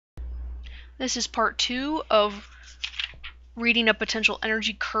This is part 2 of reading a potential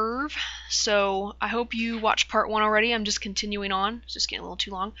energy curve. So I hope you watched part 1 already. I'm just continuing on. It's just getting a little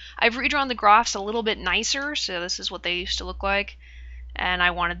too long. I've redrawn the graphs a little bit nicer, so this is what they used to look like. And I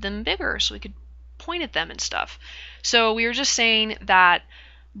wanted them bigger so we could point at them and stuff. So we were just saying that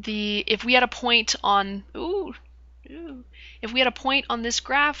if we had a point on if we had a point on this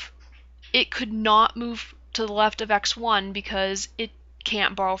graph, it could not move to the left of x1 because it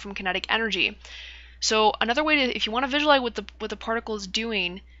can't borrow from kinetic energy. So another way to, if you want to visualize what the particle is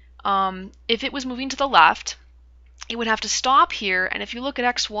doing, if it was moving to the left, it would have to stop here, and if you look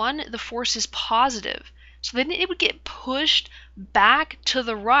at x1, the force is positive. So then it would get pushed back to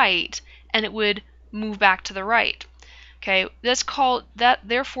the right, and it would move back to the right. Okay,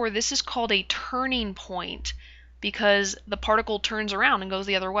 therefore this is called a turning point because the particle turns around and goes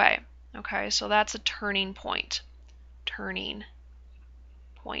the other way. Okay, so that's a turning point. Turning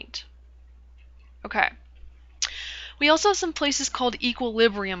point. Okay. We also have some places called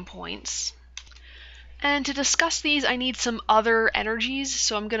equilibrium points. And to discuss these, I need some other energies,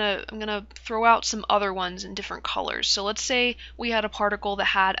 so I'm gonna throw out some other ones in different colors. So let's say we had a particle that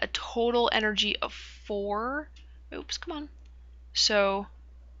had a total energy of 4. Oops, come on. So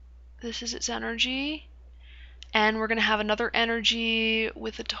this is its energy. And we're gonna have another energy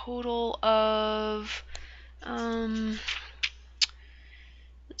with a total of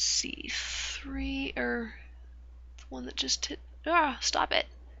let's see, 3, or the one that just hit, stop it.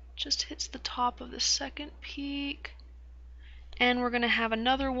 Just hits the top of the second peak. And we're going to have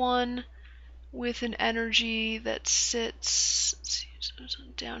another one with an energy that sits, let's see,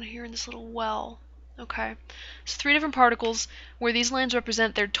 down here in this little well. Okay, so 3 different particles where these lines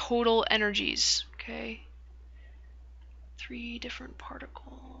represent their total energies. Okay, 3 different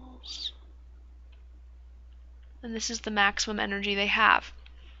particles. And this is the maximum energy they have.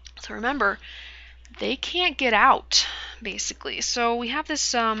 So remember, they can't get out, basically. So we have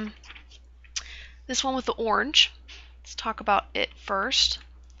this this one with the orange. Let's talk about it first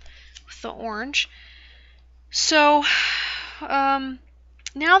with the orange. So now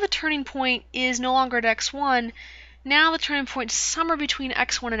the turning point is no longer at x1. Now the turning point is somewhere between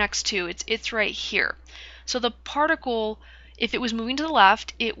x1 and x2. It's right here. So the particle, if it was moving to the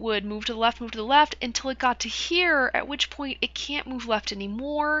left, it would move to the left until it got to here, at which point it can't move left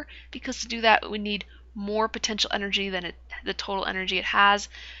anymore, because to do that it would need more potential energy than the total energy it has,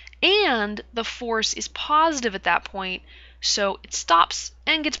 and the force is positive at that point, so it stops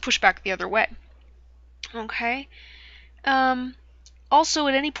and gets pushed back the other way. Okay. Also,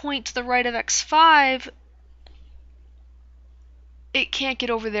 at any point to the right of x5, it can't get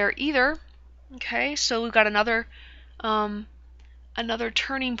over there either. Okay, so we've got another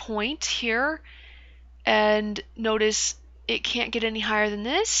turning point here, and notice it can't get any higher than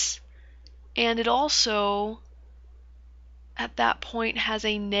this, and it also at that point has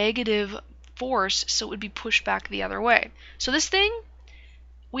a negative force, so it would be pushed back the other way. So this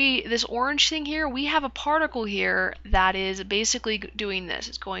this orange thing here, we have a particle here that is basically doing this.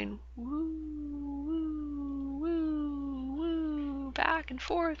 It's going woo, woo, woo, woo, back and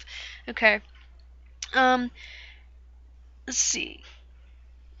forth. Okay. Let's see.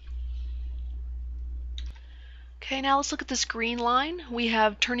 Okay, now let's look at this green line. We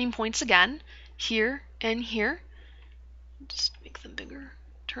have turning points again, here and here. Just make them bigger.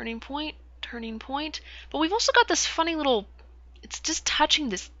 Turning point, turning point. But we've also got this funny little, it's just touching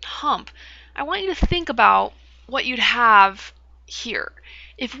this hump. I want you to think about what you'd have here.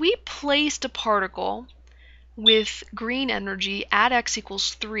 If we placed a particle with green energy at x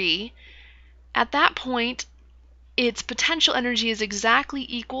equals 3, at that point, its potential energy is exactly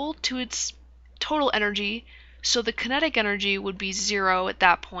equal to its total energy, so the kinetic energy would be 0 at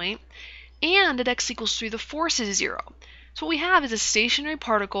that point, and at x equals 3, the force is 0. So what we have is a stationary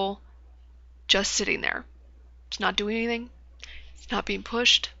particle just sitting there. It's not doing anything. It's not being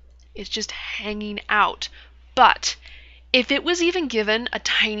pushed. It's just hanging out. But if it was even given a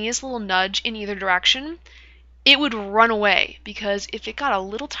tiniest little nudge in either direction, it would run away, because if it got a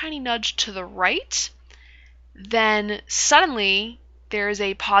little tiny nudge to the right, then suddenly there is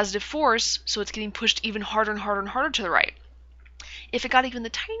a positive force, so it's getting pushed even harder and harder and harder to the right. If it got even the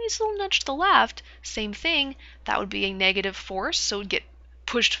tiniest little nudge to the left, same thing, that would be a negative force, so it would get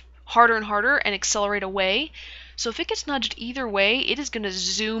pushed harder and harder and accelerate away. So if it gets nudged either way, it is going to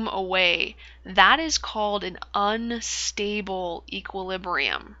zoom away. That is called an unstable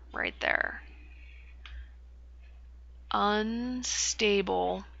equilibrium right there.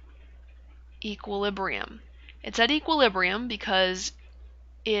 Unstable equilibrium. It's at equilibrium because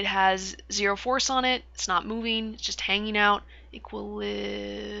it has 0 force on it, it's not moving, it's just hanging out.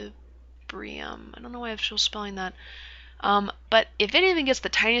 Equilibrium. I don't know why I'm still spelling that. But if it even gets the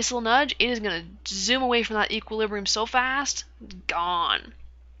tiniest little nudge, it is going to zoom away from that equilibrium so fast, it's gone.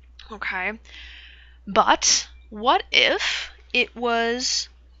 Okay? But what if it was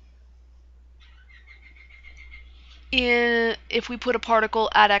if we put a particle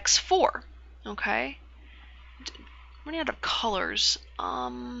at x4? Okay? I'm running out of colors.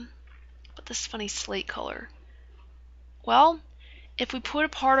 But this funny slate color. Well, if we put a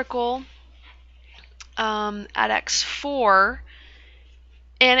particle at x4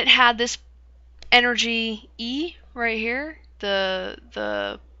 and it had this energy E right here,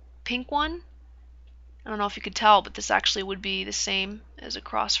 the pink one. I don't know if you could tell, but this actually would be the same as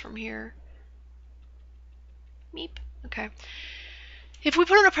across from here. Meep. Okay. If we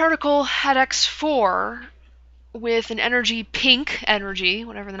put in a particle at x4 with an energy pink energy,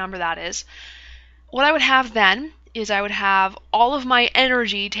 whatever the number that is, what I would have then is I would have all of my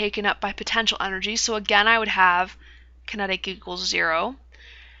energy taken up by potential energy. So again, I would have kinetic equals 0.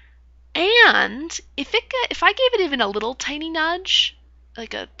 And if I gave it even a little tiny nudge,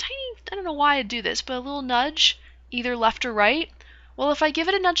 like a tiny, I don't know why I'd do this, but a little nudge, either left or right, well, if I give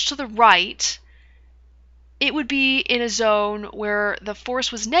it a nudge to the right, it would be in a zone where the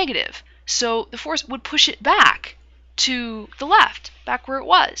force was negative. So the force would push it back to the left, back where it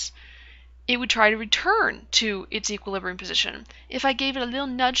was. It would try to return to its equilibrium position. If I gave it a little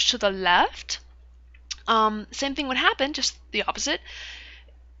nudge to the left, same thing would happen, just the opposite.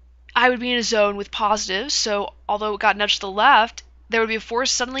 I would be in a zone with positives, so although it got nudged to the left, there would be a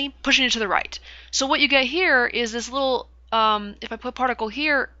force suddenly pushing it to the right. So what you get here is this little, if I put a particle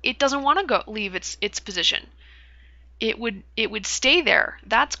here, it doesn't want to leave its position. It would stay there.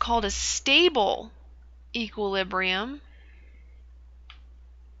 That's called a stable equilibrium.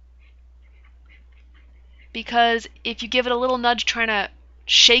 Because if you give it a little nudge trying to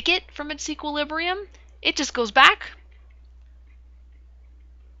shake it from its equilibrium, it just goes back.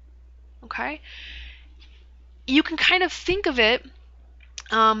 Okay? You can kind of think of it,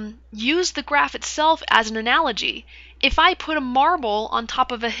 use the graph itself as an analogy. If I put a marble on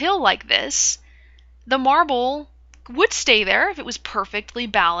top of a hill like this, the marble would stay there if it was perfectly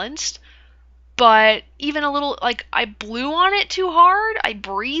balanced, but even a little, like I blew on it too hard, I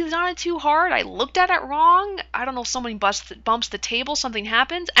breathed on it too hard, I looked at it wrong, I don't know, somebody bumps the table, something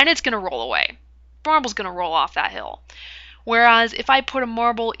happens, and it's going to roll away. The marble's going to roll off that hill. Whereas if I put a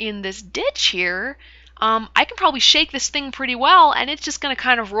marble in this ditch here, I can probably shake this thing pretty well, and it's just going to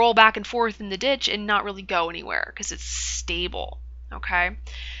kind of roll back and forth in the ditch and not really go anywhere because it's stable. Okay?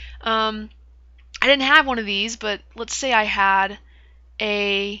 I didn't have one of these, but let's say I had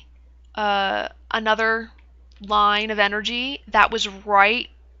another line of energy that was right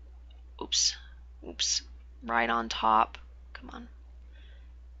on top. Come on.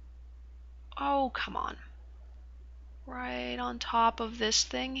 Oh, come on. Right on top of this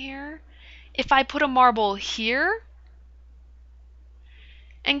thing here. If I put a marble here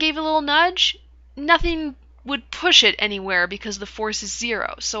and gave a little nudge, nothing would push it anywhere because the force is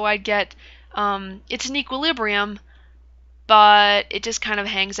 0. So I'd get, it's an equilibrium, but it just kind of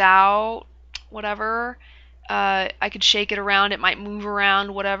hangs out, whatever. I could shake it around, it might move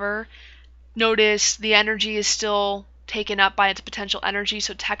around, whatever. Notice the energy is still taken up by its potential energy,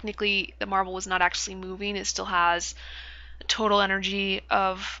 so technically the marble is not actually moving. It still has a total energy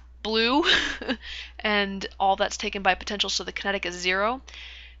of blue and all that's taken by potential, so the kinetic is 0.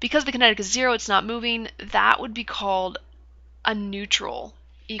 Because the kinetic is 0, it's not moving. That would be called a neutral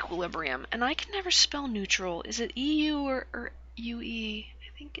equilibrium. And I can never spell neutral. Is it EU or UE?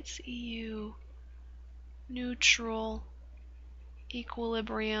 I think it's EU. Neutral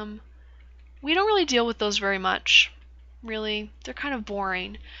equilibrium. We don't really deal with those very much. Really, they're kind of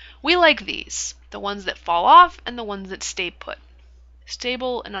boring. We like these, the ones that fall off and the ones that stay put.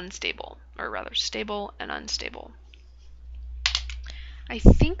 Stable and unstable, or rather stable and unstable. I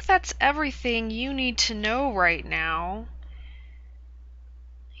think that's everything you need to know right now.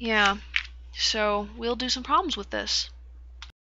 Yeah, so we'll do some problems with this.